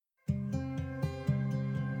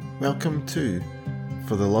Welcome to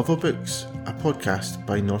For the Love of Books, a podcast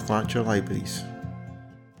by North Lanarkshire Libraries.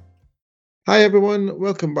 Hi everyone,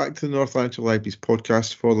 welcome back to the North Lanarkshire Libraries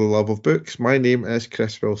podcast For the Love of Books. My name is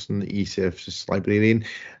Chris Wilson, the ECF's librarian,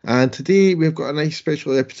 and today we've got a nice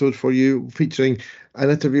special episode for you featuring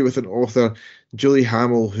an interview with an author, Julie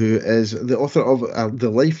Hamill, who is the author of the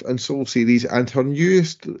Life and Soul series, and her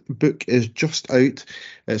newest book is just out.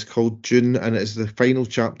 It's called June, and it is the final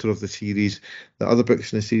chapter of the series. The other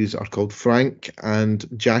books in the series are called Frank and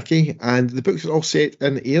Jackie, and the books are all set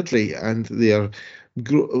in Airdrie, and they are in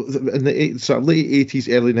the late 80s,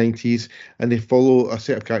 early 90s, and they follow a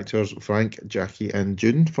set of characters, Frank, Jackie and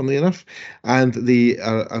June, funnily enough, and they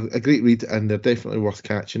are a great read, and they're definitely worth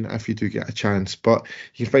catching if you do get a chance. But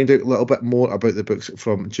you can find out a little bit more about the books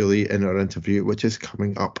from Julie in our interview, which is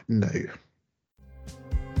coming up now.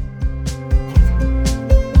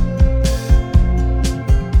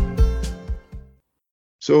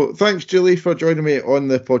 So thanks, Julie, for joining me on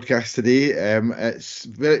the podcast today.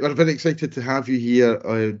 We're very excited to have you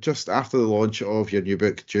here just after the launch of your new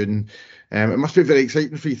book, June. It must be very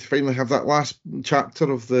exciting for you to finally have that last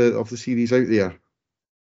chapter of the series out there.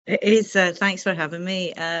 It is. Thanks for having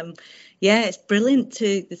me. Yeah, it's brilliant.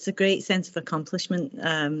 It's a great sense of accomplishment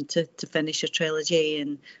to finish a trilogy,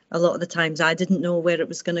 and a lot of the times I didn't know where it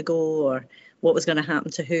was going to go or what was going to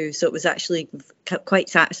happen to who. So it was actually quite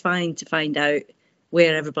satisfying to find out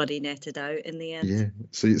where everybody netted out in the end. Yeah.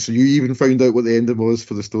 So you even found out what the ending was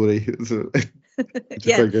for the story. So,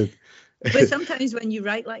 yeah. Good. But sometimes when you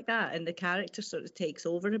write like that and the character sort of takes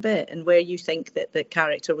over a bit, and where you think that the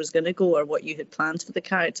character was going to go or what you had planned for the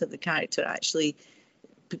character actually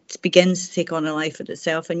begins to take on a life of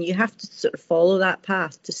itself, and you have to sort of follow that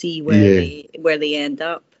path to see where they end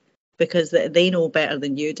up, because they know better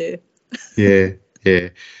than you do. Yeah,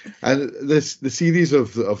 and the series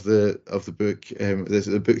of the book,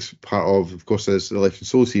 the book's part of course, is the Life and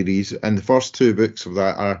Soul series, and the first two books of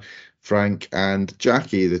that are Frank and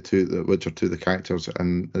Jackie, which are two of the characters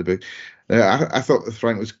in the book. I thought that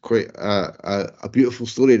Frank was quite a beautiful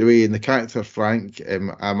story in a way, and the character Frank, I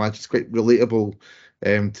imagine, is quite relatable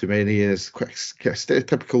to many, and it's quite a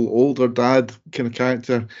stereotypical older dad kind of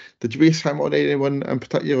character. Did you base him on anyone in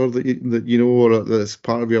particular that you know, or that's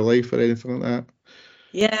part of your life or anything like that?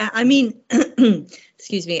 Yeah, I mean,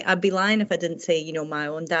 excuse me, I'd be lying if I didn't say, my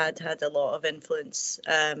own dad had a lot of influence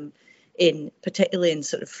particularly in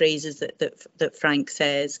sort of phrases that Frank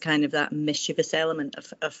says, kind of that mischievous element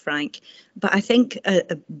of Frank. But I think,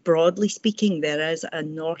 broadly speaking, there is a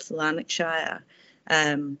North Lanarkshire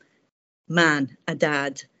man, a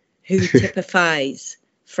dad, who typifies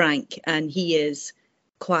Frank, and he is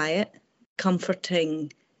quiet,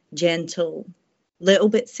 comforting, gentle, little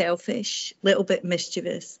bit selfish, little bit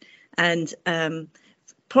mischievous, and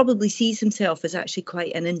probably sees himself as actually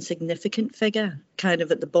quite an insignificant figure, kind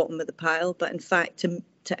of at the bottom of the pile, but in fact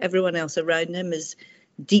to everyone else around him is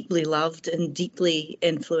deeply loved and deeply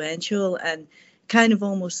influential, and kind of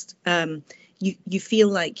almost you feel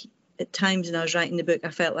like at times when I was writing the book,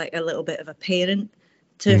 I felt like a little bit of a parent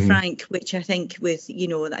to Frank, which I think with,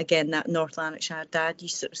 again, that North Lanarkshire dad, you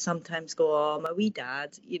sort of sometimes go, oh, my wee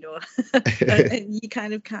dad, and you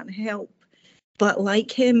kind of can't help but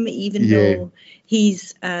like him, even though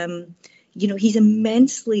he's, he's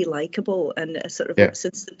immensely likable. And sort of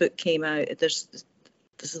since the book came out, there's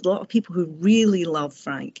a lot of people who really love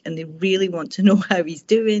Frank, and they really want to know how he's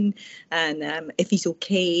doing, and if he's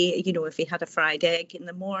okay, if he had a fried egg in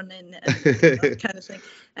the morning, and that kind of thing.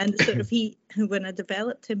 And sort of when I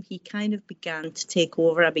developed him, he kind of began to take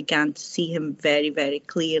over. I began to see him very, very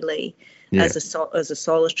clearly as a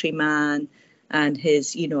solitary man. And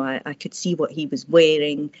his, I could see what he was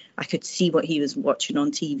wearing. I could see what he was watching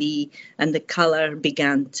on TV, and the colour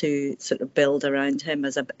began to sort of build around him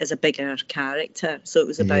as a bigger character. So it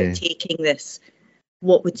was about taking this,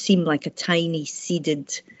 what would seem like a tiny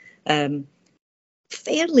seeded,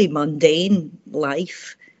 fairly mundane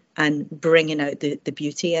life, and bringing out the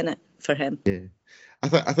beauty in it for him. Yeah.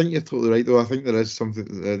 I think you're totally right, though. I think there is something,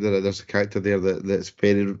 there's a character there that's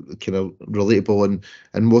very kind of relatable,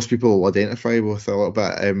 and most people will identify with a little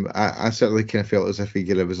bit. I certainly kind of felt as if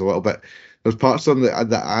he was a little bit. There's parts of him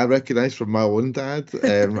that I recognise from my own dad,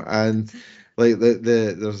 and like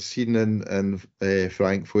there's a scene in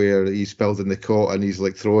Frank where he's building the cot and he's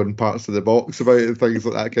like throwing parts of the box about and things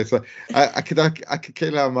like that. So I could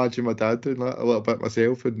kind of imagine my dad doing that a little bit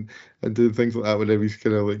myself, and doing things like that whenever he's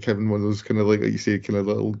kind of like having one of those kind of like you say, kind of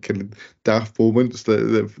little kind of daft moments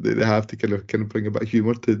that they have to kind of bring a bit of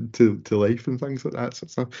humour to life and things like that sort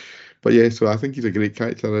of stuff. But yeah, so I think he's a great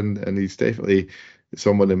character, and he's definitely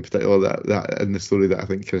someone in particular that in the story that I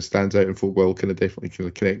think kind of stands out and folk will kind of definitely kind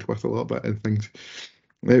of connect with a little bit and things.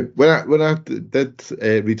 Now, when I did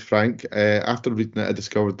read Frank, after reading it, I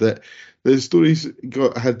discovered that the stories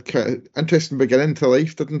had kind of interesting beginning to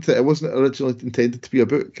life, didn't it? It wasn't originally intended to be a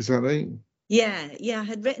book, is that right? Yeah, I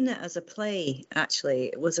had written it as a play, actually.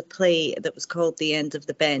 It was a play that was called The End of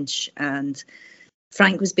the Bench, and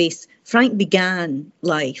Frank began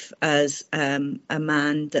life as a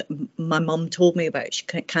man that my mum told me about. She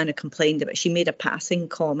kind of complained about. She made a passing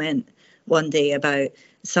comment one day about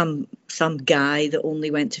some guy that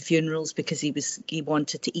only went to funerals because he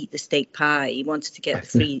wanted to eat the steak pie. He wanted to get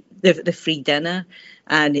the free dinner,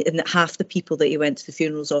 and half the people that he went to the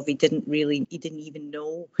funerals of he didn't even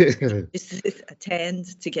know. Just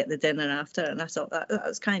attend to get the dinner after. And I thought that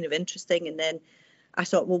was kind of interesting. And then I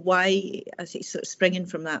thought, well, why, as it's sort of springing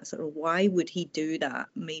from that, sort of, why would he do that?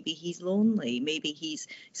 Maybe he's lonely.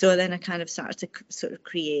 So then I kind of started to sort of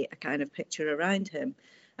create a kind of picture around him.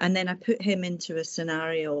 And then I put him into a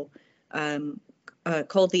scenario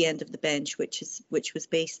called The End of the Bench, which was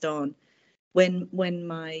based on when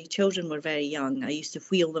my children were very young. I used to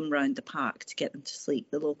wheel them round the park to get them to sleep,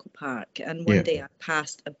 the local park. And one day I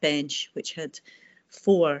passed a bench which had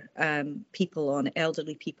 4 people on it,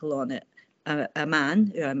 elderly people on it. A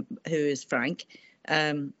man who is Frank,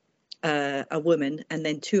 a woman, and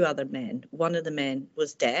then 2 other men. One of the men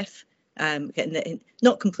was deaf,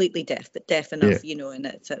 not completely deaf, but deaf enough, and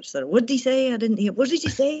it's sort of, what did he say? I didn't hear. What did you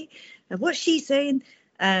say? And what's she saying?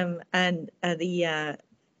 And the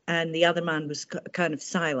other man was kind of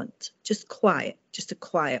silent, just quiet, just a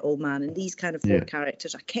quiet old man. And these kind of 4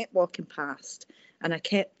 characters, I kept walking past. And I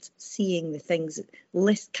kept seeing the things,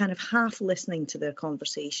 kind of half listening to their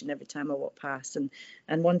conversation every time I walked past. And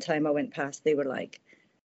one time I went past, they were like,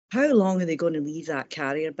 how long are they going to leave that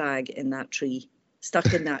carrier bag in that tree,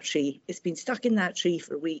 stuck in that tree? It's been stuck in that tree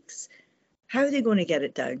for weeks. How are they going to get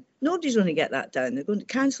it down? Nobody's going to get that down.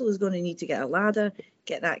 Council is going to need to get a ladder,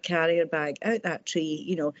 get that carrier bag out that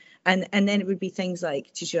tree, and then it would be things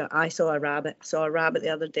like, I saw a rabbit. I saw a rabbit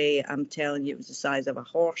the other day. I'm telling you, it was the size of a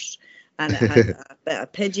horse. And it had a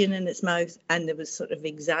pigeon in its mouth, and there was sort of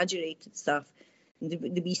exaggerated stuff.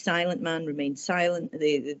 The wee silent man remained silent.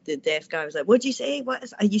 The deaf guy was like, "What'd you say?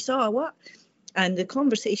 You saw a what?" And the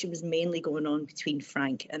conversation was mainly going on between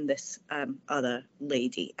Frank and this other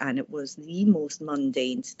lady, and it was the most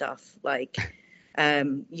mundane stuff, like,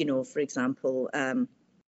 for example,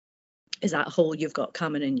 is that hole you've got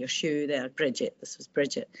coming in your shoe there, Bridget? This was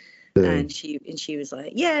Bridget. And she was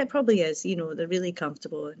like, yeah, it probably is. They're really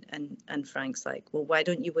comfortable. And Frank's like, well, why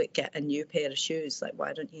don't you get a new pair of shoes? Like,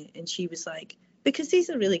 why don't you? And she was like, because these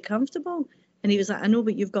are really comfortable. And he was like, I know,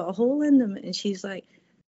 but you've got a hole in them. And she's like,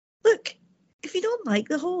 look, if you don't like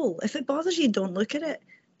the hole, if it bothers you, don't look at it.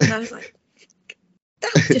 And I was like,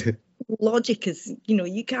 that's just logic is,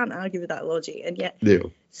 you can't argue with that logic. And yet,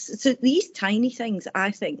 so these tiny things,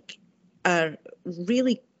 I think, are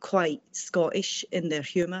really quite Scottish in their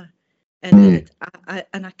humour. And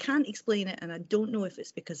I can't explain it, and I don't know if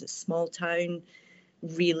it's because it's small town,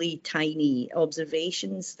 really tiny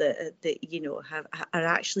observations that are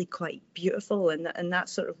actually quite beautiful, and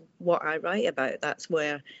that's sort of what I write about. That's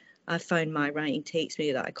where I found my writing takes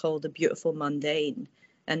me, that I call the beautiful mundane,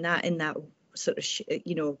 and that in that sort of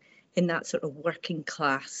in that sort of working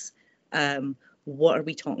class. What are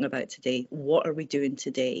we talking about today? What are we doing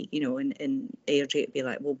today? In Airdrie, it'd be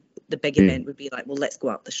like, well, the big event would be like, well, let's go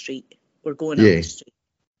up the street. We're going up the street.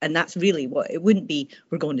 And that's really what it wouldn't be.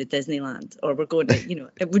 We're going to Disneyland, or we're going to,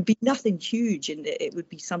 it would be nothing huge. And it would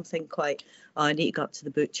be something quite, I need to go up to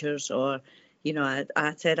the butcher's, or,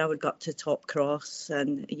 I said I would go up to Top Cross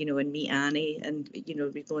and, and meet Annie, and,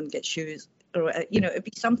 we'd go and get shoes, or, it'd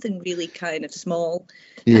be something really kind of small.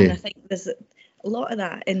 And I think there's a lot of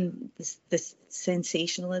that in this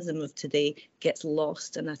sensationalism of today gets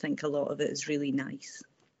lost. And I think a lot of it is really nice.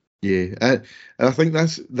 Yeah, and I think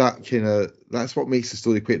that's what makes the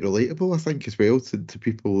story quite relatable, I think, as well, to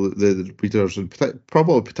people, the readers, and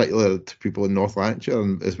probably particularly to people in North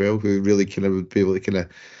Lanarkshire as well, who really kind of would be able to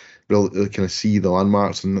kind of see the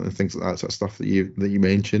landmarks and things like that, sort of stuff that you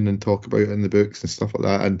mention and talk about in the books and stuff like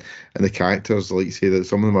that, and the characters, like you say, that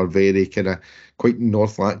some of them are very kind of quite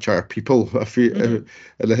North Lanarkshire people, in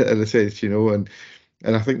a sense,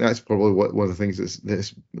 and I think that's probably one of the things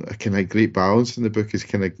that's a kind of great balance in the book, is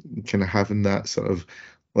kind of having that sort of,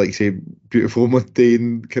 like you say, beautiful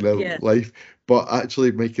mundane kind of life, but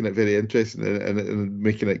actually making it very interesting and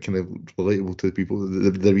making it kind of relatable to the people,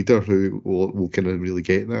 the reader, who will kind of really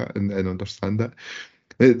get that and understand that.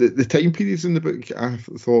 The time periods in the book I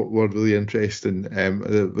thought were really interesting.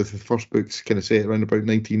 With the first books kind of set around about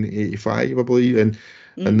 1985, I believe, and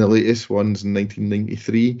the latest ones in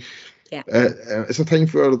 1993. Yeah. It's a time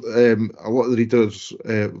for a lot of the readers,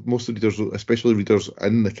 most of the readers, especially readers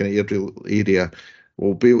in the kind of Airdrie area,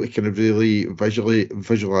 will be able to kind of really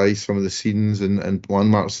visualize some of the scenes and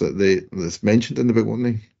landmarks that's mentioned in the book, won't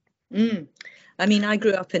they? I mean, I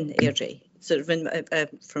grew up in Airdrie, sort of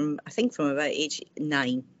from about age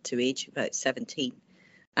 9 to age about 17.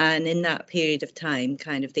 And in that period of time,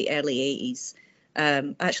 kind of the early 80s,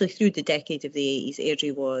 actually through the decade of the 80s,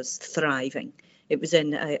 Airdrie was thriving. It was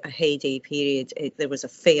in a heyday period. There was a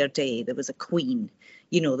fair day, there was a queen,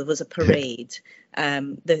 there was a parade.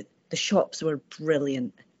 The shops were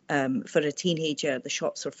brilliant. For a teenager, the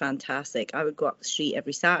shops were fantastic. I would go up the street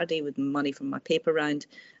every Saturday with money from my paper round.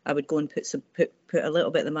 I would go and put a little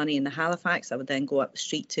bit of the money in the Halifax. I would then go up the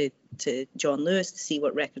street to John Lewis to see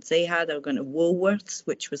what records they had. I would go to Woolworths,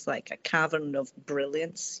 which was like a cavern of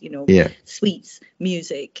brilliance, sweets,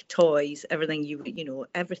 music, toys, everything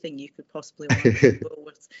everything you could possibly want in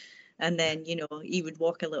Woolworths. And then, you would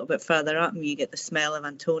walk a little bit further up and you get the smell of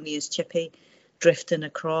Antonia's chippy drifting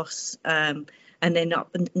across. And then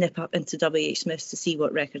nip up into W.H. Smith's to see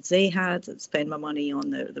what records they had. I'd spend my money on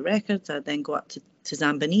the records. I'd then go up to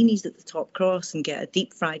Zambanini's at the top cross and get a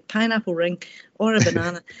deep fried pineapple ring or a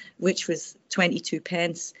banana, which was 22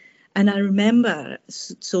 pence. And I remember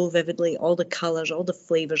so vividly all the colours, all the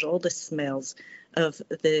flavours, all the smells of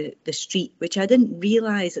the street, which I didn't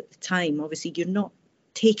realise at the time. Obviously, you're not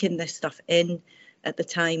taking this stuff in at the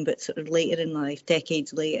time, but sort of later in life,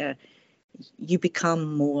 decades later, you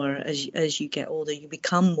become more, as you get older, you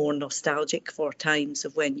become more nostalgic for times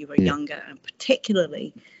of when you were younger, and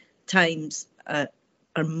particularly times are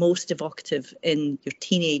most evocative in your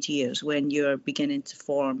teenage years when you're beginning to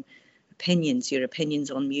form opinions, your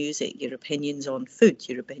opinions on music, your opinions on food,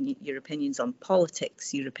 your opinions on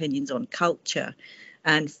politics, your opinions on culture,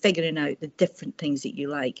 and figuring out the different things that you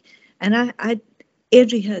like. And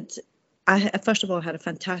Airdrie I first of all had a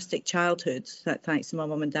fantastic childhood, thanks to my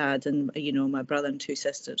mum and dad and my brother and 2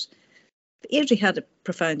 sisters. But Airdrie had a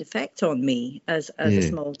profound effect on me as a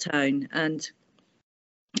small town, and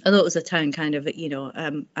although it was a town kind of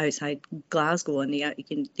outside Glasgow on the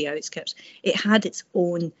outskirts, it had its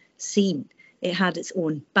own scene, it had its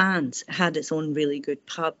own bands, it had its own really good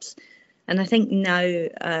pubs, and I think now.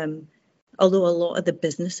 Although a lot of the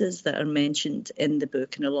businesses that are mentioned in the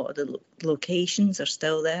book and a lot of the locations are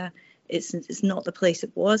still there, it's not the place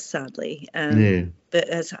it was, sadly. But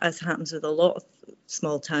as happens with a lot of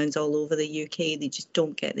small towns all over the UK, they just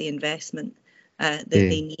don't get the investment that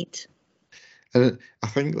they need. And I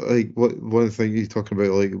think one of the things you're talking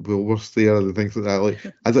about, like Woolworths there and things like that,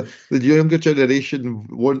 like the younger generation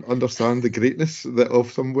won't understand the greatness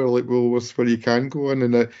of somewhere like Woolworths where you can go in.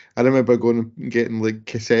 And I remember going and getting like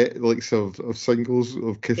cassette, like of singles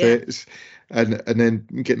of cassettes, and then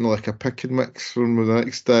getting like a pick and mix from the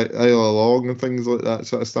next aisle along and things like that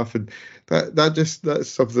sort of stuff. And that's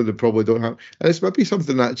something that probably don't happen. And it's maybe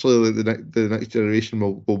something actually like the next generation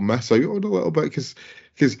will miss out on a little bit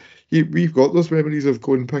because we've got those memories of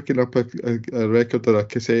going picking up a record or a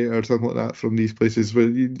cassette or something like that from these places where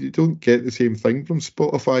you don't get the same thing from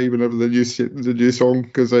Spotify whenever the new song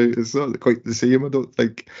goes out. It's not quite the same, I don't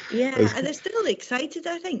think. Yeah, and they're still excited,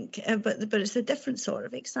 I think, but it's a different sort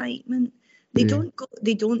of excitement. They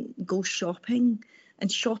don't go shopping,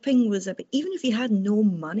 and shopping was even if you had no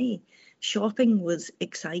money, shopping was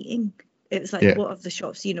exciting. It was like, what have the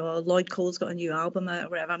shops, Lloyd Cole's got a new album out or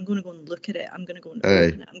whatever. I'm going to go and look at it. I'm going to go and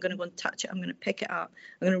open it. I'm going to go and touch it. I'm going to pick it up.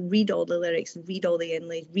 I'm going to read all the lyrics, read all the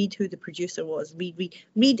inlays, read who the producer was,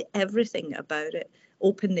 read everything about it.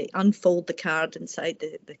 Unfold the card inside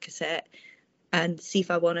the cassette and see if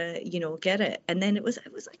I want to, get it. And then it was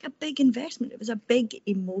like a big investment. It was a big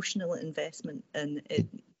emotional investment in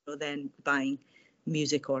then buying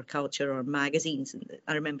music or culture or magazines. And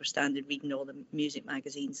I remember standing reading all the music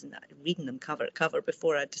magazines and reading them cover to cover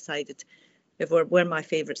before I decided if were my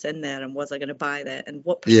favourites in there and was I going to buy that and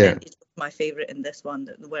what percentage was my favourite in this one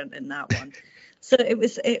that weren't in that one. So it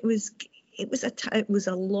was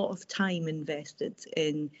a lot of time invested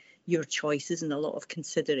in your choices and a lot of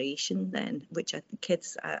consideration then, which I think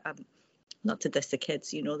kids, not to diss the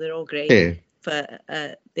kids, they're all great, but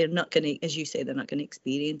they're not going to, as you say, they're not going to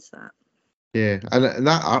experience that. Yeah, and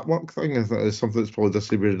that artwork thing is something that's probably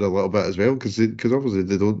distributed a little bit as well, because obviously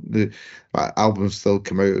the albums still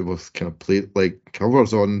come out with kind of plate like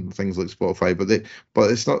covers on things like Spotify, but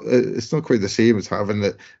it's not quite the same as having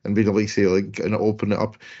it and being able to say like and open it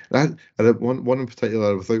up. And one in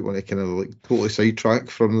particular, without want to kind of like totally sidetrack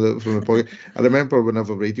from the point, I remember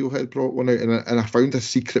whenever Radiohead brought one out, and I found a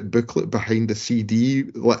secret booklet behind the CD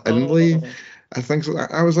like inlay Oh, and things like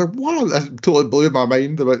that. I was like, wow, that totally blew my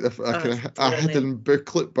mind about a kind that's of a brilliant. hidden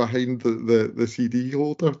booklet behind the CD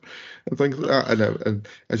holder and things like that. Oh, And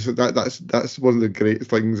I just that's one of the great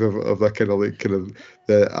things of that kind of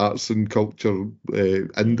the arts and culture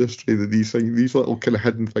mm, industry, that these little kind of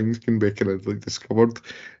hidden things can be kind of like discovered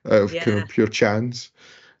out of kind yeah, of pure chance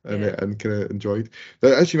yeah, and kind of enjoyed.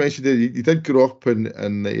 But as you mentioned, you did grow up in the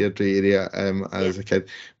Airdrie area yeah. as a kid.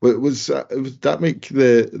 Was that make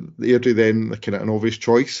the Airdrie then like kind of an obvious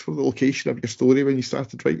choice for the location of your story when you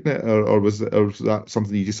started writing it, or was that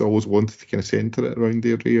something you just always wanted to kind of centre it around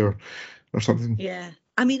Airdrie or something? Yeah.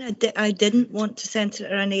 I mean, I didn't want to centre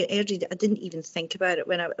it around Airdrie. I didn't even think about it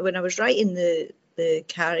when I was writing the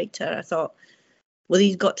character. I thought, well,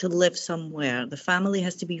 he's got to live somewhere. The family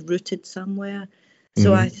has to be rooted somewhere.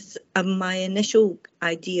 So Hmm. my initial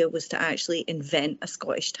idea was to actually invent a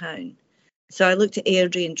Scottish town. So I looked at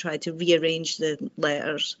Airdrie and tried to rearrange the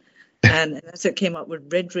letters, and that's what came up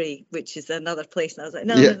with Ridley, which is another place. And I was like,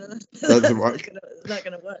 no, Yeah, no, no, no, that doesn't that's work. not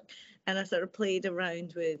gonna work. And I sort of played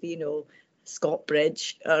around with, Scott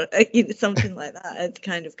Bridge or something like that, and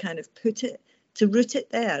kind of put it to root it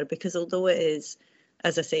there, because although it is,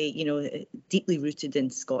 as I say, deeply rooted in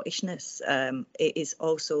Scottishness, it is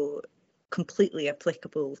also completely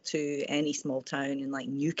applicable to any small town in like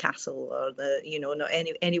Newcastle or not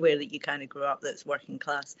anywhere that you kind of grew up that's working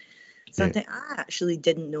class. So I Yeah, think I actually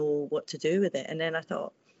didn't know what to do with it, and then I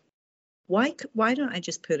thought, why don't I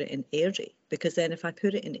just put it in Airdrie? Because then if I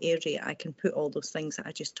put it in Airdrie, I can put all those things that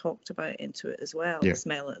I just talked about into it as well. yeah, The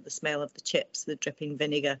smell of the chips, the dripping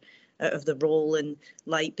vinegar out of the rolling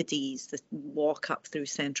light biddies, the walk up through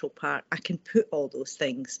Central Park. I can put all those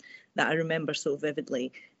things that I remember so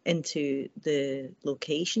vividly into the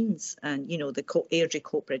locations, and the Airdrie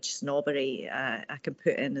Coatbridge snobbery I can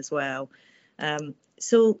put in as well.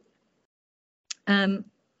 So um,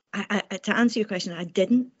 to answer your question, I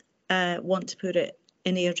didn't want to put it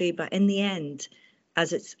in Airdrie, but in the end,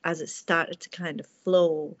 as it started to kind of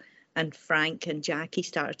flow, and Frank and Jackie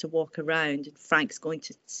started to walk around, and Frank's going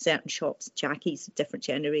to certain shops. Jackie's a different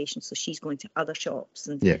generation, so she's going to other shops,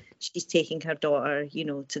 and yeah. she's taking her daughter,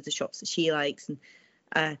 to the shops that she likes, and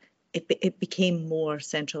uh, it became more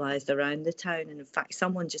centralised around the town. And in fact,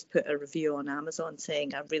 someone just put a review on Amazon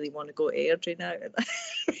saying, "I really want to go to Airdrie now."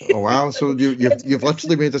 Oh wow! So you've It's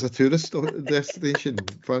literally made us a tourist destination.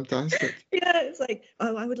 Fantastic. Yeah, it's like,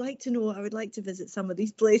 oh, I would like to know. I would like to visit some of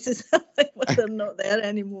these places, but they're not there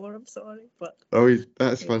anymore. I'm sorry, but Oh,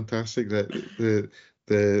 that's yeah. fantastic. That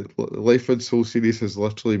the Life and Soul series has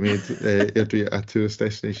literally made Airdrie a tourist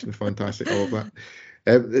destination. Fantastic. I love that.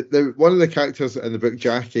 One of the characters in the book,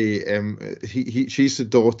 Jackie, she's the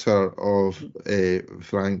daughter of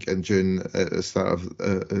Frank and June at the start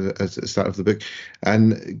of the book,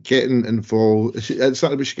 and getting involved. At the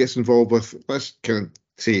start of the book, she gets involved with, let's kind of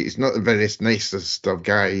say, it's not the very nicest of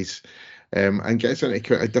guys, and gets into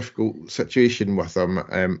quite a difficult situation with them.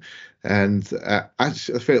 And I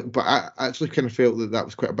actually kind of felt that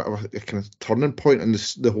was quite a bit of a kind of turning point in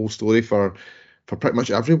the whole story for pretty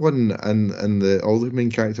much everyone and the all the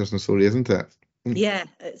main characters in the story, isn't it? Mm. Yeah,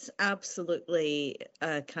 it's absolutely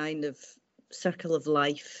a kind of circle of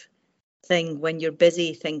life thing when you're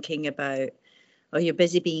busy thinking about, or you're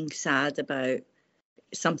busy being sad about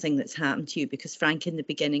something that's happened to you, because Frank in the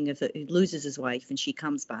beginning of it, he loses his wife and she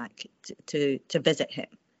comes back to visit him.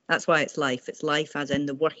 That's why it's life. It's life as in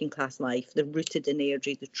the working class life, the rooted in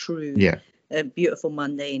Airdrie, the true, Yeah, beautiful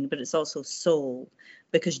mundane, but it's also soul,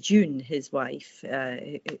 because June, his wife,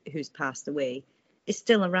 who's passed away, is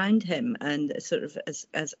still around him. And sort of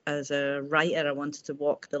as a writer, I wanted to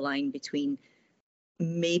walk the line between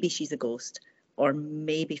maybe she's a ghost, or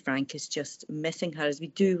maybe Frank is just missing her, as we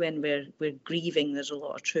do when we're grieving. There's a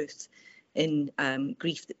lot of truth in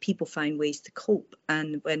grief, that people find ways to cope,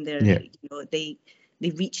 and when yeah, they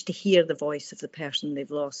reach to hear the voice of the person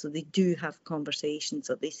they've lost, so they do have conversations,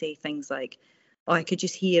 or they say things like, oh, I could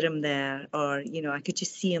just hear him there, or I could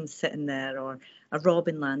just see him sitting there, or a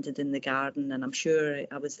robin landed in the garden and I'm sure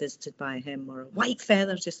I was visited by him, or a white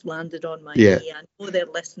feather just landed on my yeah, knee. I know they're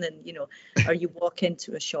listening, or you walk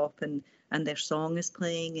into a shop and their song is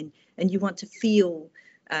playing, and you want to feel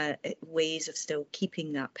ways of still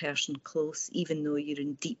keeping that person close, even though you're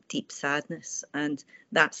in deep, deep sadness. And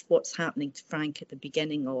that's what's happening to Frank at the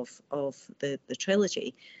beginning of the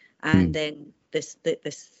trilogy. And then this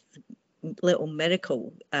little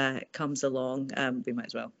miracle comes along. We might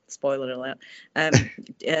as well, spoiler alert.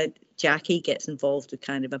 Jackie gets involved with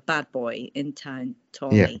kind of a bad boy in town,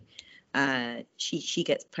 Tommy. She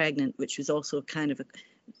gets pregnant, which was also kind of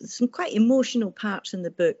some quite emotional parts in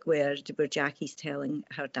the book where Jackie's telling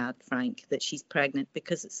her dad Frank that she's pregnant,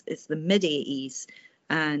 because it's the mid-80s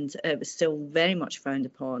and it was still very much frowned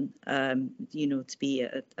upon, to be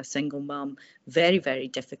a single mum. Very, very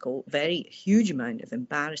difficult, very huge amount of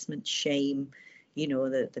embarrassment, shame.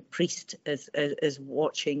 The priest is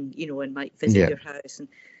watching, and might visit your house. And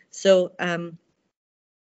so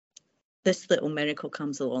this little miracle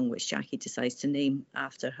comes along, which Jackie decides to name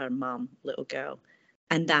after her mum, little girl.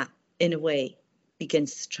 And that, in a way,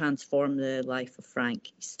 begins to transform the life of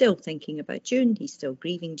Frank. He's still thinking about June. He's still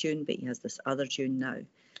grieving June, but he has this other June now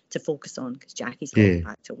to focus on, because Jackie's going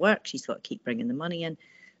back to work. She's got to keep bringing the money in.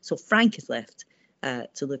 So Frank is left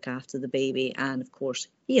to look after the baby. And, of course,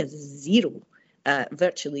 he has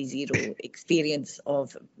virtually zero experience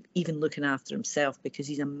of even looking after himself, because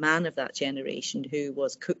he's a man of that generation who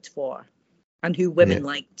was cooked for, and who women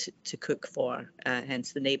liked to cook for,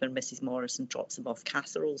 hence the neighbour, Mrs. Morrison, drops him off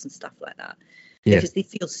casseroles and stuff like that, because they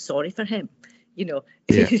feel sorry for him.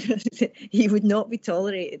 He would not be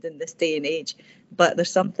tolerated in this day and age. But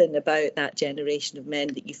there's something about that generation of men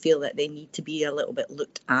that you feel that they need to be a little bit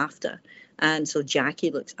looked after. And so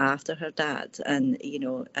Jackie looks after her dad and,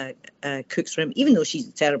 cooks for him, even though she's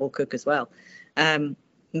a terrible cook as well.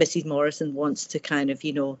 Mrs. Morrison wants to kind of,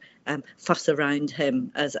 fuss around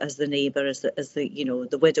him as the neighbour, as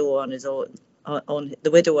the widow on his own, on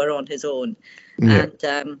the widower on his own.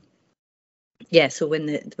 And so when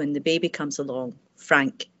the baby comes along,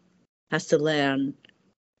 Frank has to learn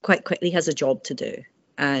quite quickly, has a job to do,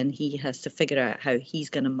 and he has to figure out how he's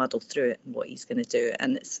going to muddle through it and what he's going to do.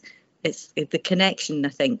 And it's the connection, I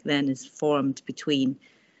think, then is formed between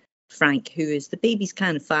Frank, who is the baby's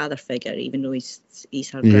kind of father figure, even though he's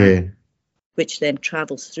her grand, which then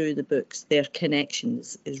travels through the books. Their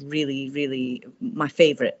connections is really, really my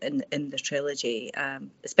favourite in the trilogy,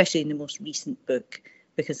 especially in the most recent book,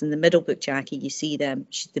 because in the middle book, Jackie, you see them.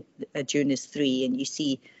 June is 3, and you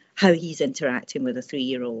see how he's interacting with a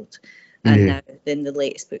 3-year-old. And now in the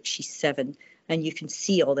latest book, she's 7. And you can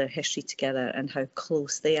see all their history together and how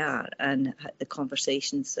close they are, and the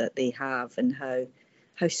conversations that they have, and how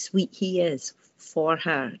sweet he is for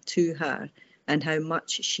her, to her, and how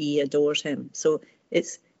much she adores him. So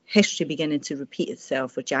it's history beginning to repeat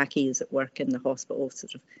itself, where Jackie is at work in the hospital.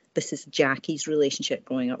 This is Jackie's relationship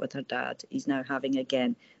growing up with her dad. He's now having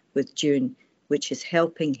again with June, which is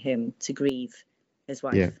helping him to grieve his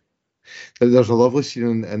wife. Yeah. There's a lovely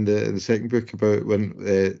scene in the second book about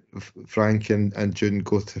when Frank and June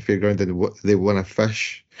go to the fairground and they win a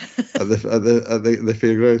fish at the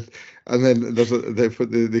fairground, and then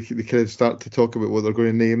they kind of start to talk about what they're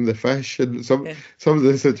going to name the fish, and some of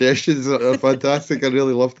the suggestions are fantastic. I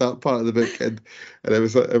really loved that part of the book, and it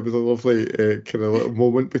was a lovely kind of little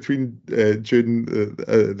moment between June,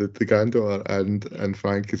 the granddaughter, and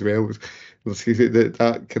Frank as well.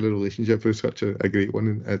 That kind of relationship was such a great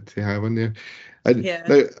one to have in there. And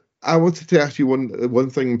now I wanted to ask you one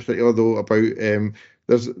thing in particular though about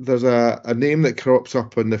there's a name that crops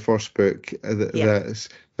up in the first book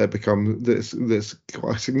that becomes this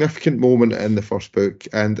quite a significant moment in the first book,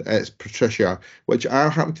 and it's Patricia, which I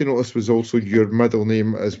happen to notice was also your middle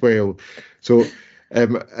name as well. So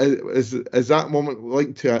is that moment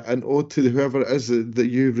linked to an ode to whoever it is that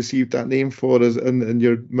you received that name for as in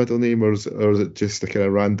your middle name, or is it just a kind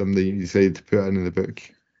of random that you decided to put in the book?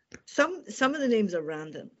 Some of the names are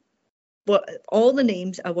random, but all the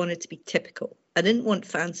names I wanted to be typical. I didn't want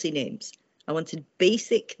fancy names. I wanted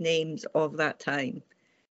basic names of that time.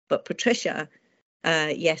 But Patricia,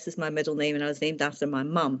 yes, is my middle name, and I was named after my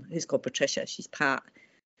mum, who's called Patricia. She's Pat,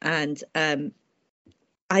 and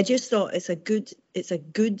I just thought it's a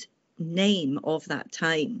good name of that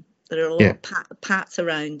time. There are a lot of Pats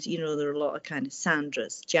around. There are a lot of kind of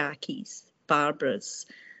Sandras, Jackies, Barbaras.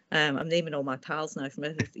 I'm naming all my pals now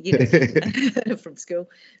from from school,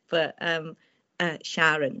 but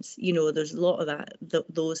Sharon's. There's a lot of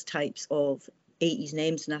those types of 80s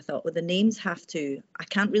names, and I thought, well, the names I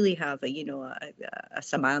can't really have a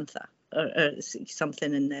Samantha or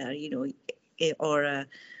something in there, or a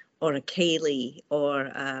Kaylee or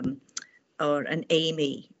an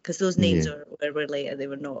Amy, because those names were later. They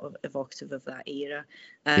were not evocative of that era.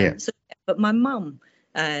 But my mum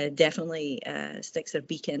definitely sticks her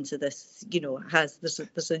beak into this.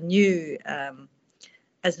 There's a new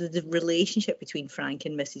as the relationship between Frank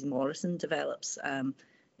and Mrs. Morrison develops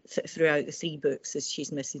throughout the 3 books, as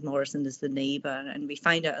she's Mrs. Morrison as the neighbour, and we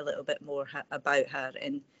find out a little bit more about her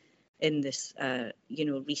in this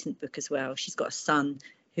recent book as well. She's got a son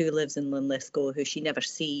who lives in Linlithgow, who she never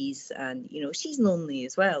sees, and she's lonely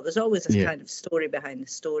as well. There's always this kind of story behind the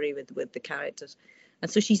story with the characters, and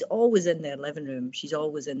so she's always in their living room. She's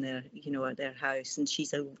always in their at their house, and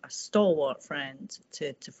she's a stalwart friend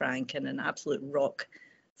to Frank and an absolute rock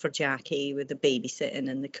for Jackie, with the babysitting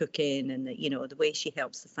and the cooking, and the way she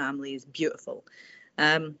helps the family is beautiful.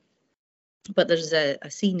 But there's a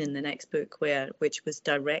scene in the next book which was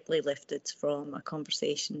directly lifted from a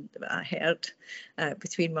conversation that I heard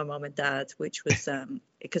between my mum and dad, which was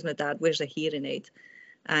because my dad wears a hearing aid,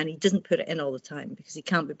 and he doesn't put it in all the time because he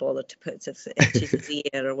can't be bothered to put it itches his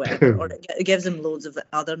ear or whatever, or it gives him loads of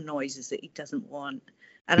other noises that he doesn't want.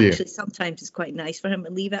 And actually, sometimes it's quite nice for him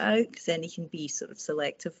to leave it out, because then he can be sort of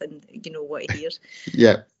selective and what he hears.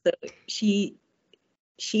 Yeah. So she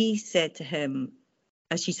said to him,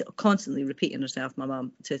 as she's constantly repeating herself, my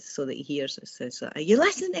mum, so that he hears it, says, "Are you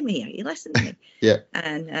listening to me? Are you listening to me?" Yeah.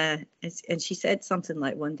 And she said something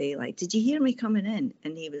like one day, like, "Did you hear me coming in?"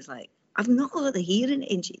 And he was like, "I've not got the hearing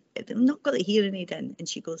aid. I've not got the hearing aid in." And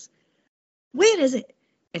she goes, "Where is it?"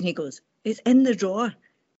 And he goes, "It's in the drawer."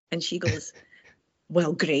 And she goes,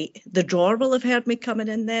 "Well, great. The drawer will have heard me coming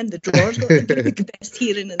in then. The drawer's got the best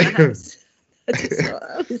hearing in the house." I just thought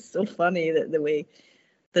that was so funny, that the way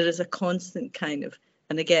there is a constant kind of,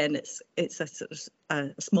 and again, it's a sort of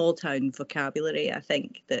a small town vocabulary. I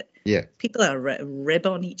think that people are rib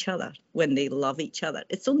on each other when they love each other.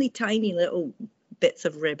 It's only tiny little bits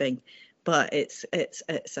of ribbing, but it's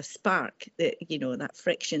a spark that that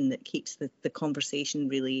friction that keeps the conversation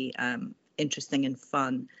really interesting and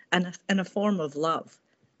fun, and a form of love,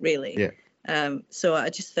 really. So I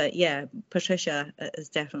just thought, Patricia is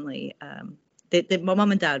definitely my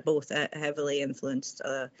mum and dad both heavily influenced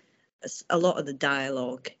a lot of the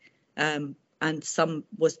dialogue, and some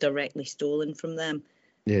was directly stolen from them,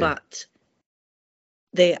 but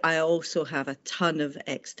I also have a ton of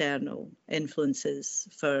external influences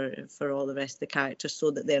for all the rest of the characters, so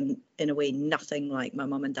that they're in a way nothing like my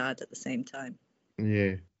mum and dad at the same time.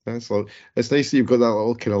 Yeah, it's nice that you've got that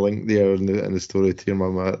little kind of link there in the story to your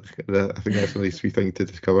mum. I think that's a nice wee thing to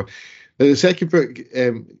discover. The second book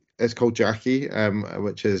is called Jackie,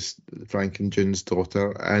 which is Frank and June's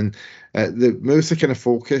daughter, and the moves the kind of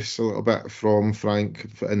focus a little bit from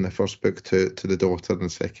Frank in the first book to the daughter in the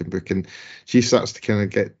second book, and she starts to kind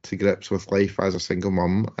of get to grips with life as a single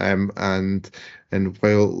mum, and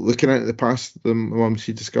while looking at the past, the mum,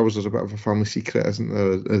 she discovers there's a bit of a family secret, isn't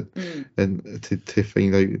there? And to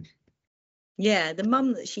find out. Yeah, the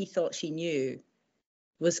mum that she thought she knew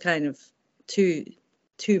was kind of two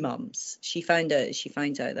mums. She finds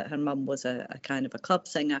out that her mum was a kind of a club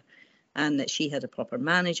singer, and that she had a proper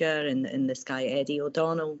manager in this guy Eddie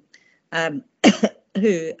O'Donnell,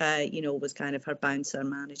 who was kind of her bouncer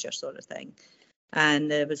manager sort of thing.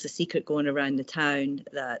 And there was a secret going around the town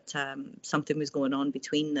that something was going on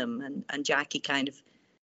between them, and Jackie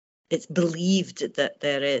it's believed that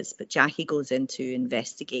there is, but Jackie goes in to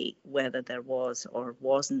investigate whether there was or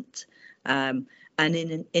wasn't. And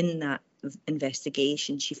in that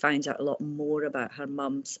investigation, she finds out a lot more about her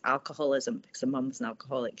mum's alcoholism, because her mum's an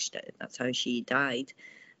alcoholic. That's how she died.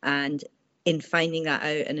 And in finding that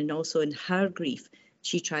out, and then also in her grief,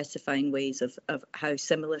 she tries to find ways of how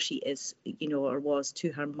similar she is, or was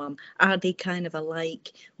to her mum. Are they kind of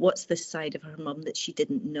alike? What's the side of her mum that she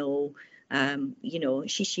didn't know?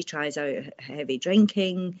 She tries out heavy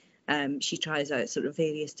drinking. She tries out sort of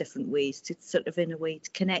various different ways to sort of, in a way, to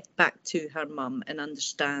connect back to her mum and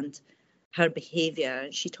understand her behaviour.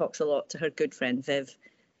 She talks a lot to her good friend Viv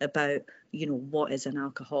about, what is an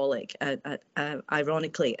alcoholic.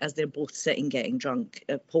 Ironically, as they're both sitting getting drunk,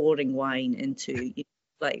 pouring wine into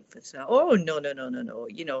life. So, oh no,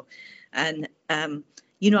 and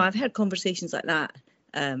I've had conversations like that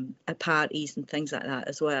at parties and things like that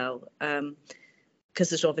as well, because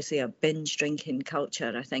there's obviously a binge drinking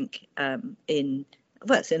culture, I think, in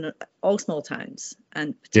all small towns,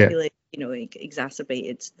 and particularly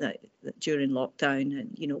exacerbated that during lockdown,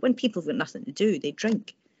 and when people have got nothing to do, they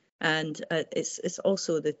drink. And it's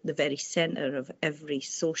also the very centre of every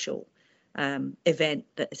social event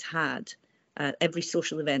that is had. Every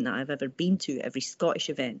social event that I've ever been to, every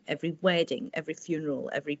Scottish event, every wedding, every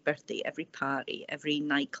funeral, every birthday, every party, every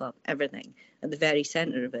nightclub, everything, at the very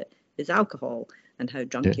centre of it is alcohol, and how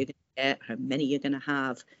drunk you're going to get, how many you're going to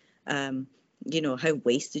have. how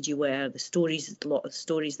wasted you were. A lot of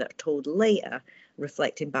stories that are told later,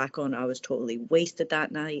 reflecting back on, I was totally wasted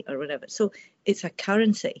that night or whatever. So it's a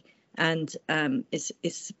currency, and it's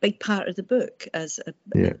a big part of the book as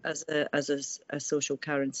a social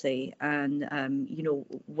currency. And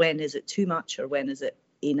when is it too much or when is it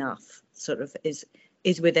enough? Sort of is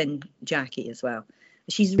within Jackie as well.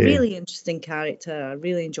 She's a really interesting character. I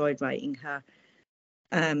really enjoyed writing her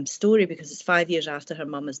story because it's 5 years after her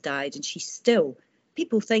mum has died, and she's still.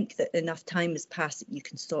 People think that enough time has passed that you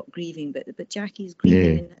can stop grieving, but Jackie's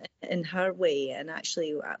grieving in her way. And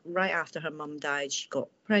actually, right after her mum died, she got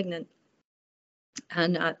pregnant,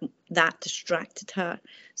 and that distracted her.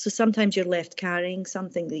 So sometimes you're left carrying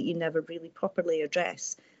something that you never really properly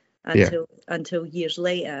address until years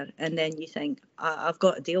later, and then you think, I've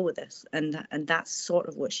got to deal with this, and that's sort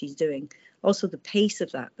of what she's doing. Also, the pace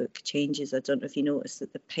of that book changes. I don't know if you noticed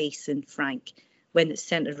that the pace in Frank, when it's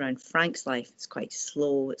centered around Frank's life, it's quite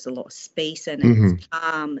slow. It's a lot of space in it. It's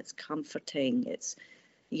calm, it's comforting, it's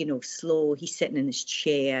slow. He's sitting in his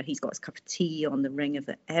chair, he's got his cup of tea on the ring of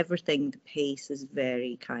it. Everything, the pace is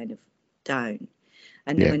very kind of down.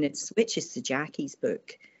 And then when it switches to Jackie's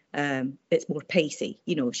book, it's more pacey.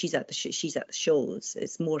 She's at the shows.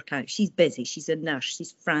 It's more kind of, she's busy, she's a nurse,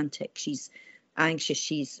 she's frantic, she's anxious,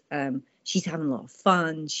 she's having a lot of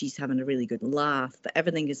fun, she's having a really good laugh, but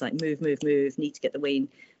everything is like move, need to get the Wayne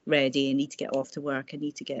ready, I need to get off to work, I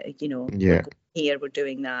need to get here, we're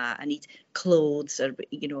doing that, I need clothes are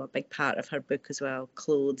a big part of her book as well.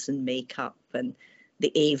 Clothes and makeup and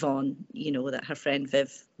the Avon that her friend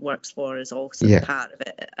Viv works for is also part of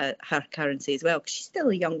it, her currency as well, because she's still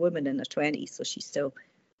a young woman in her 20s, so she's still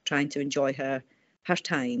trying to enjoy her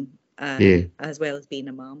time as well as being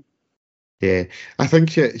a mom. Yeah, I think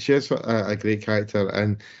she is a great character,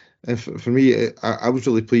 and for me, I was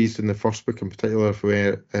really pleased in the first book in particular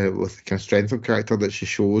where with the kind of strength of character that she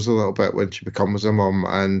shows a little bit when she becomes a mum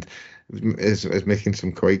and is making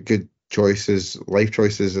some quite good life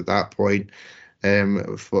choices at that point,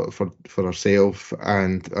 for herself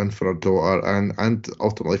and for her daughter and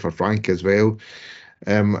ultimately for Frank as well.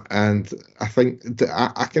 And I think that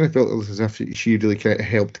I kind of felt as if she really kind of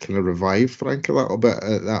helped kind of revive Frank a little bit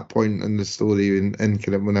at that point in the story, and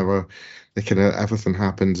kind of whenever the kind of everything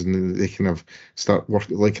happens and they kind of start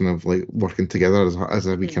working together as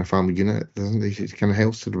a wee kind of family unit, doesn't it? It kind of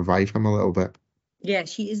helps to revive him a little bit. Yeah,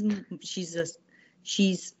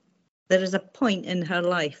 there is a point in her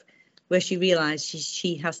life where she realizes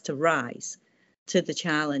she has to rise to the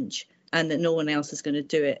challenge, and that no one else is going to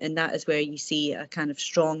do it. And that is where you see a kind of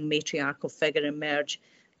strong matriarchal figure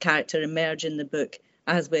character emerge in the book,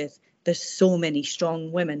 as with there's so many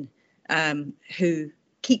strong women who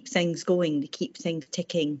keep things going, they keep things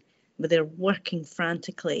ticking, but they're working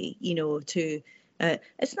frantically, to,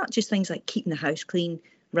 it's not just things like keeping the house clean,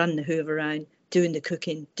 running the hoover around, doing the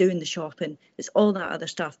cooking, doing the shopping, it's all that other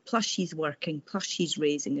stuff. Plus she's working, plus she's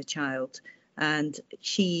raising a child. And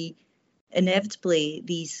she, inevitably,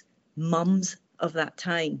 these mums of that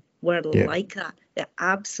time were like that. They're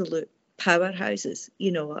absolute powerhouses,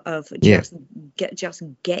 of just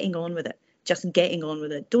getting on with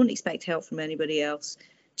it. Don't expect help from anybody else.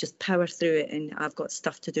 Just power through it, and I've got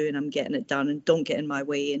stuff to do and I'm getting it done, and don't get in my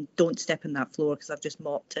way, and don't step in that floor because I've just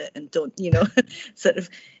mopped it, and don't, sort of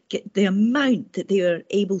get the amount that they were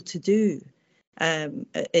able to do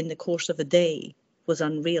in the course of a day was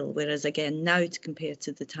unreal. Whereas again, now to compare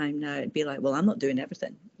to the time now, it'd be like, well, I'm not doing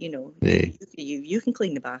everything. You can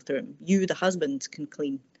clean the bathroom. You, the husband, can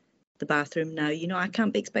clean the bathroom now. I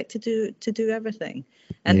can't be expected to do everything.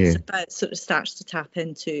 And it's about sort of starts to tap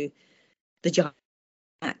into the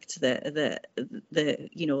act the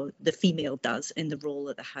female does in the role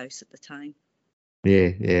of the house at the time.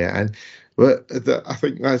 And I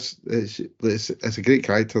think it's a great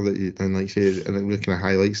character that you, and like you say, and it really kind of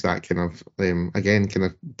highlights that kind of again kind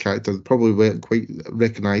of character, probably quite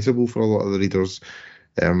recognisable for a lot of the readers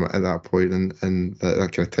at that point, and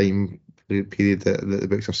that kind of time period that the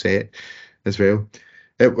books are set as well.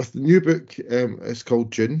 With the new book, it's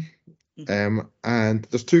called June. And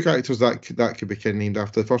there's two characters that could be kind of named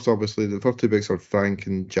after. Obviously, the first two books are Frank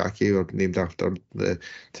and Jackie, are named after the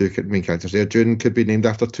two main characters there. June could be named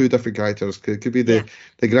after two different characters. Could be the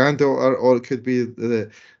granddaughter, or it could be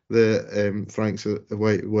the Frank's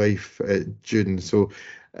wife, June. So,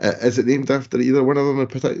 is it named after either one of them in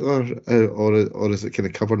particular, or is it kind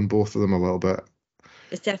of covering both of them a little bit?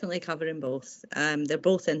 It's definitely covering both. They're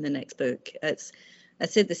both in the next book. I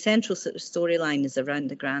said the central sort of storyline is around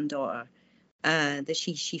the granddaughter. That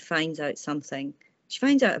she finds out something. She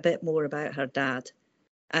finds out a bit more about her dad,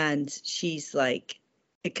 and she's like,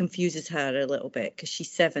 it confuses her a little bit because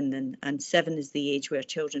she's 7, and 7 is the age where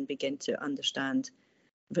children begin to understand.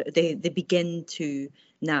 They begin to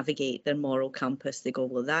navigate their moral compass. They go,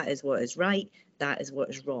 well, that is what is right, that is what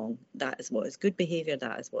is wrong, that is what is good behaviour,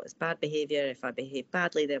 that is what is bad behaviour. If I behave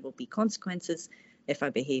badly, there will be consequences. If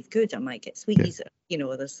I behave good, I might get sweeties.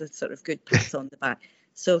 There's a sort of good pats on the back.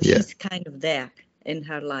 So she's kind of there in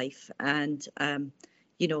her life. And,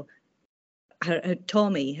 her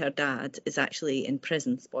Tommy, her dad, is actually in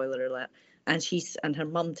prison, spoiler alert. And her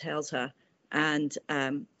mum tells her. And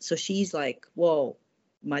so she's like, whoa,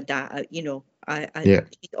 my dad, she's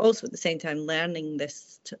also at the same time learning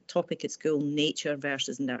this topic at school, nature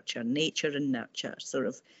versus nurture, nature and nurture, sort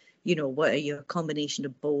of, what are your combination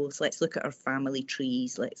of both? Let's look at our family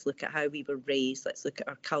trees. Let's look at how we were raised. Let's look at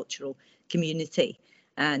our cultural community.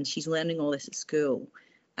 And she's learning all this at school.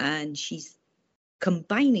 And she's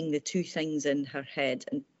combining the two things in her head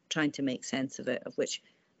and trying to make sense of it, of which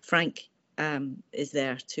Frank is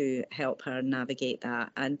there to help her navigate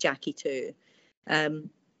that, and Jackie too.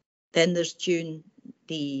 Then there's June.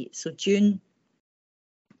 June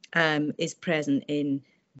is present in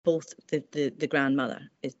both the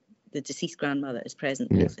grandmother, the deceased grandmother is present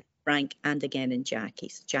both in Frank and again in Jackie.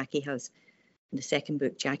 So Jackie has, in the second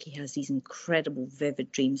book, Jackie has these incredible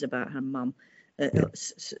vivid dreams about her mum.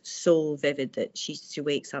 So vivid that she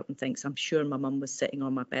wakes up and thinks, I'm sure my mum was sitting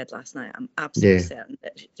on my bed last night. I'm absolutely certain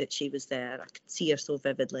that she was there. I could see her so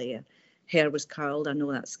vividly. Her hair was curled. I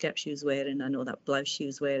know that skirt she was wearing. I know that blouse she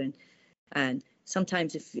was wearing. And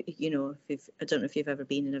sometimes I don't know if you've ever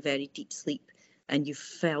been in a very deep sleep and you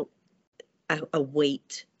felt a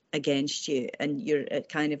weight against you and you're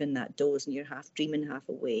kind of in that doze and you're half dreaming, half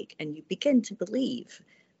awake, and you begin to believe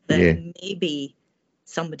that maybe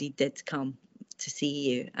somebody did come to see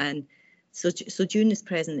you. And so June is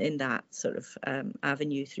present in that sort of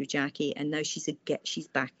avenue through Jackie, and now she's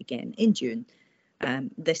back again in June.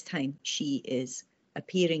 This time she is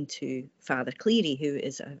appearing to Father Cleary, who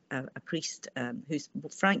is a priest, who's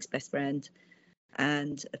Frank's best friend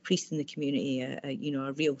and a priest in the community,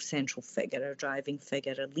 a real central figure, a driving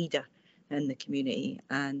figure, a leader in the community.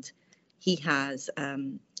 And he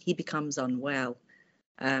becomes unwell.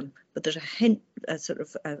 But there's a hint,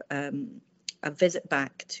 a visit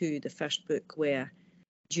back to the first book where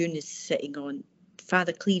June is sitting on.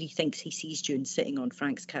 Father Cleary thinks he sees June sitting on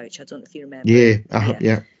Frank's couch. I don't know if you remember.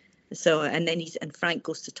 Yeah. So and then Frank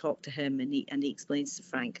goes to talk to him, and he explains to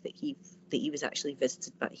Frank that he was actually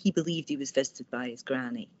visited by. He believed he was visited by his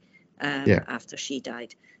granny after she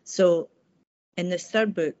died. So in this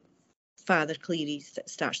third book, Father Cleary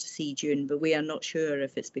starts to see June, but we are not sure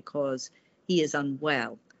if it's because he is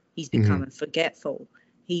unwell. He's becoming forgetful.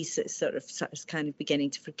 He's sort of kind of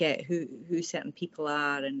beginning to forget who certain people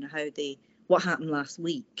are and what happened last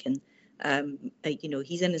week. And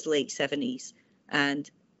he's in his late 70s, and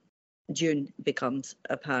June becomes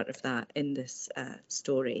a part of that in this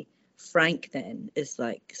story. Frank then is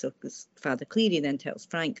like, so Father Cleary then tells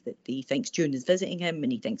Frank that he thinks June is visiting him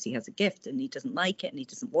and he thinks he has a gift and he doesn't like it and he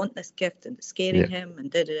doesn't want this gift and it's scaring him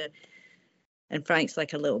and da-da-da. And Frank's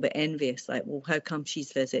like a little bit envious, like, well, how come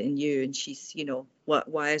she's visiting you and she's,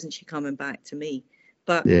 why isn't she coming back to me?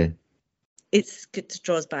 But it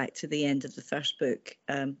draws back to the end of the first book,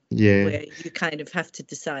 where you kind of have to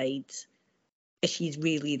decide, is she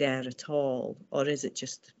really there at all, or is it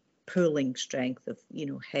just pulling strength of,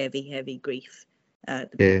 heavy grief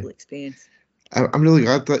that people experience? I'm really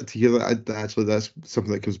glad to hear that. Actually, that's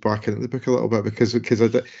something that comes back into the book a little bit because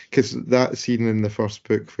that scene in the first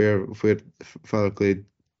book where Father Glade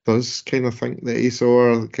does kind of think that he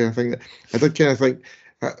saw her, kind of thing. I did kind of think,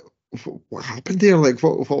 what happened there? Like,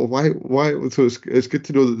 why? So it's good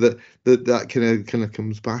to know that kind of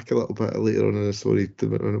comes back a little bit later on in the story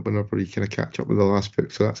whenever you kind of catch up with the last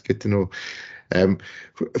book. So that's good to know.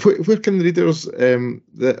 Where can the readers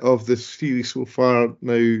of the series so far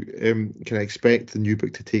now can I expect the new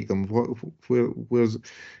book to take them? Where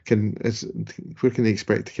can they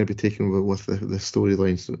expect to kind of be taken with the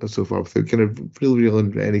storylines so far without kind of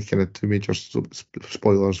revealing any kind of too major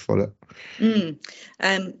spoilers for it?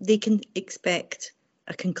 They can expect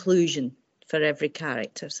a conclusion for every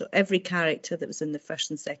character. So every character that was in the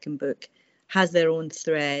first and second book has their own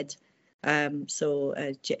thread.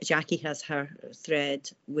 Jackie has her thread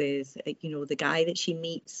with, the guy that she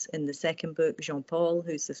meets in the second book, Jean-Paul,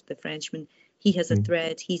 who's the Frenchman. He has a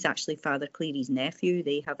thread. He's actually Father Cleary's nephew.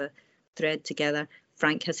 They have a thread together.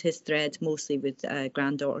 Frank has his thread mostly with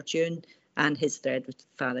granddaughter June and his thread with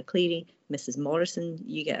Father Cleary. Mrs. Morrison,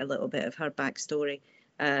 you get a little bit of her backstory.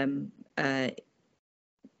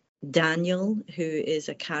 Daniel, who is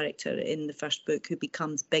a character in the first book who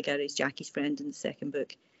becomes bigger, is Jackie's friend in the second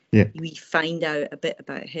book. Yeah. We find out a bit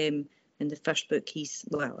about him in the first book.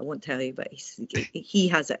 I won't tell you, but he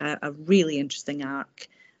has a really interesting arc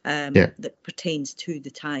that pertains to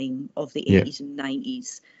the time of the 80s and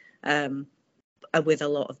 90s, with a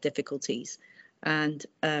lot of difficulties. And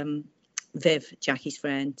Viv, Jackie's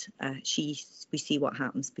friend, we see what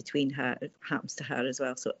happens to her as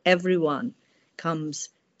well. So everyone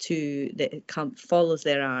follows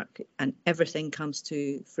their arc, and everything comes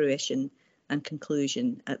to fruition and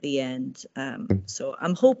conclusion at the end. So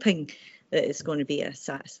I'm hoping that it's going to be a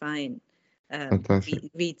satisfying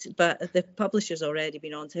read. But the publisher's already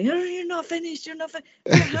been on saying, "Oh, you're not finished. What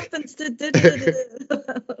happens to?"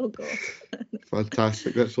 Oh God.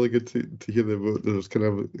 Fantastic. That's really good to hear that there's kind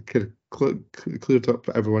of cleared up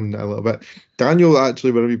everyone a little bit. Daniel,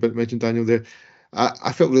 actually, when we mentioned Daniel there,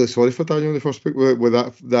 I felt really sorry for Daniel in the first book with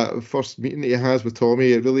that first meeting that he has with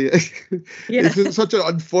Tommy. It really it's such an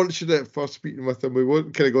unfortunate first meeting with him. We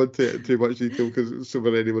won't kind of go into too much detail because it's so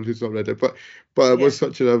for anyone who's not read it. But it was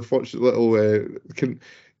such an unfortunate little.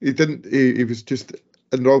 He was just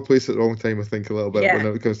in the wrong place at the wrong time. I think a little bit when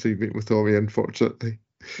it comes to meeting with Tommy. Unfortunately.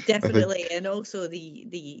 Definitely, and also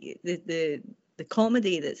the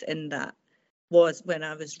comedy that's in that was when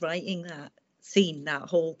I was writing that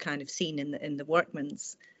whole kind of scene in the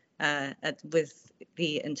workman's with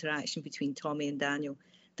the interaction between Tommy and Daniel.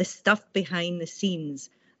 The stuff behind the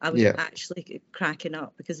scenes, I was actually cracking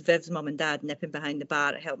up because Viv's mum and dad nipping behind the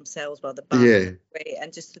bar to help themselves while the bar was away,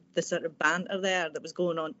 and just the sort of banter there that was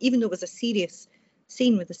going on, even though it was a serious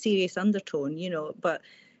scene with a serious undertone, but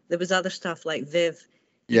there was other stuff like Viv.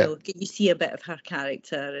 You see a bit of her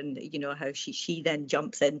character and how she then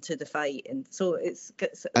jumps into the fight, and so it's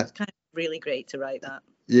kind of really great to write that.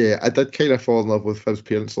 Yeah, I did kind of fall in love with Viv's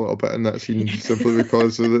parents a little bit in that scene simply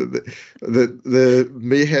because of the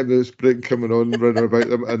mayhem that was coming on running about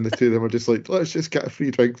them, and the two of them are just like, let's just get a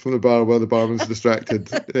free drink from the bar while the barman's distracted.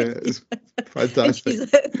 It's fantastic.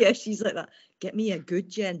 She's like that. Get me a good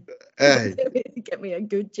gin. Get me a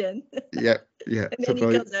good gin. Yeah. And then he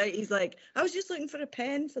comes out, he's like, I was just looking for a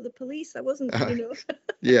pen for the police. I wasn't,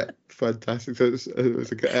 Yeah, fantastic. So it's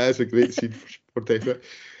a great scene for definite.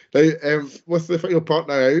 Now, with the final part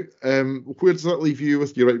now out, where does that leave you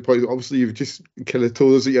with your writing point? Obviously, you've just kind of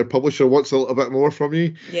told us that your publisher wants a little bit more from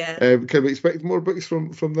you. Yeah. Can we expect more books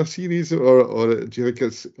from this series, or do you think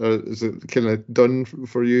is it kind of done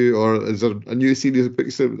for you, or is there a new series of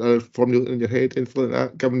books that are formulating in your head, anything like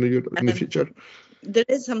that, coming in the future? There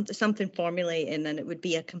is something formulating, and it would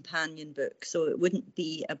be a companion book, so it wouldn't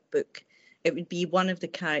be a book. It would be one of the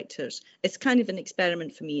characters. It's kind of an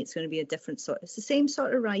experiment for me. It's going to be a different sort. It's the same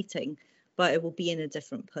sort of writing, but it will be in a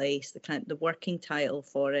different place. The working title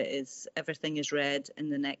for it is "Everything is Red in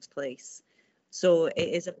the Next Place." So it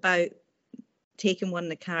is about taking one of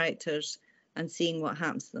the characters and seeing what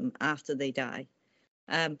happens to them after they die.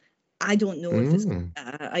 I don't know if it's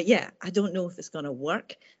I don't know if it's going to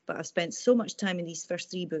work, but I've spent so much time in these first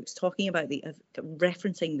three books talking about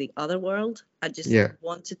referencing the other world. I just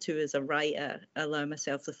wanted to, as a writer, allow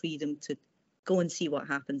myself the freedom to go and see what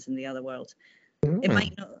happens in the other world. It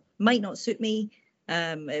might not suit me.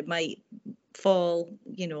 It might fall,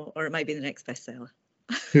 or it might be the next bestseller.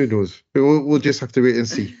 Who knows? We'll just have to wait and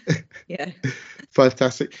see. Yeah.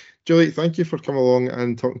 Fantastic. Julie, thank you for coming along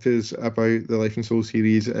and talking to us about the Life and Soul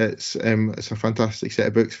series. It's a fantastic set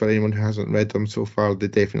of books for anyone who hasn't read them so far. They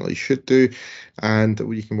definitely should do. And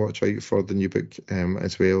you can watch out for the new book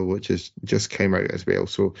as well, which is just came out as well.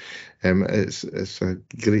 So it's a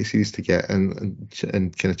great series to get and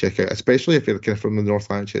kind of check out, especially if you're kind of from the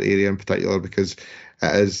North Lanarkshire area in particular, because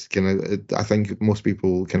it is kind of, I think most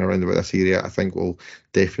people kind of around about this area, I think will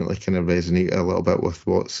definitely kind of resonate a little bit with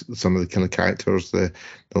what's some of the kind of characters, the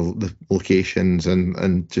locations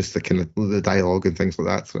and just the kind of the dialogue and things like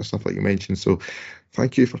that, sort of stuff like you mentioned. So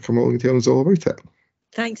thank you for coming along and telling us all about it.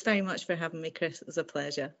 Thanks very much for having me, Chris. It was a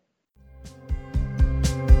pleasure.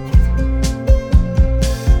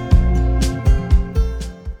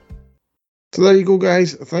 So there you go,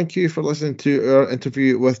 guys. Thank you for listening to our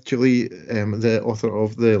interview with Julie, the author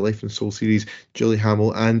of the Life and Soul series, Julie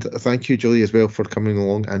Hamill. And thank you, Julie, as well, for coming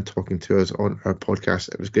along and talking to us on our podcast.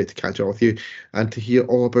 It was great to catch up with you and to hear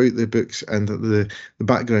all about the books and the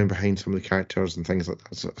background behind some of the characters and things like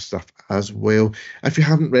that sort of stuff as well. If you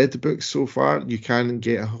haven't read the books so far, you can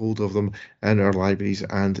get a hold of them in our libraries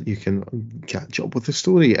and you can catch up with the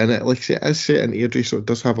story. And it, like I say, it is set in Airdrie, so it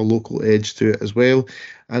does have a local edge to it as well.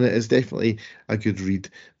 And it is definitely a good read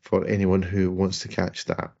for anyone who wants to catch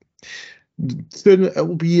that. Soon it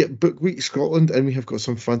will be Book Week Scotland, and we have got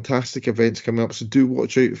some fantastic events coming up. So do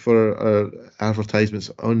watch out for our advertisements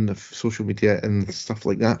on the social media and stuff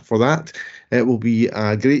like that. For that, it will be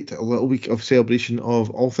a great little week of celebration of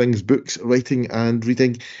all things books, writing, and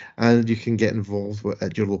reading. And you can get involved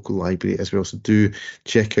at your local library as well. So do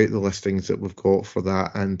check out the listings that we've got for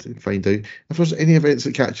that and find out if there's any events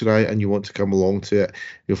that catch your eye and you want to come along to it.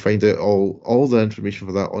 You'll find out all the information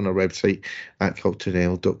for that on our website at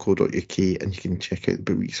culturenl.co.uk, and you can check out the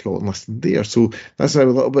Book Week Scotland listing there. So that's a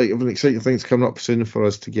little bit of an exciting thing that's coming up soon for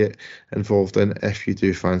us to get involved in if you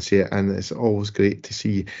do fancy it. And it's always great to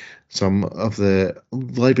see some of the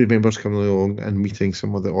library members coming along and meeting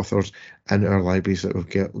some of the authors in our libraries that will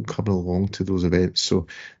get coming along to those events. So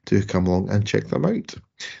do come along and check them out.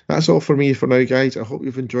 That's all for me for now, guys. I hope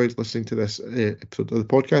you've enjoyed listening to this episode of the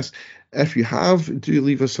podcast. If you have, do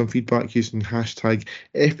leave us some feedback using hashtag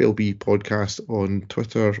FLB podcast on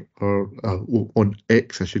Twitter, or on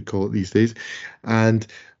X, I should call it these days,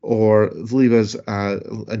 or leave us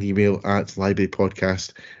an email at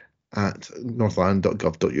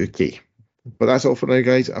librarypodcast@northland.gov.uk. But that's all for now,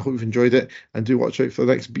 guys. I hope you've enjoyed it, and do watch out for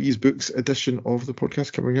the next Bees Books edition of the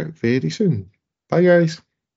podcast coming out very soon. Bye, guys.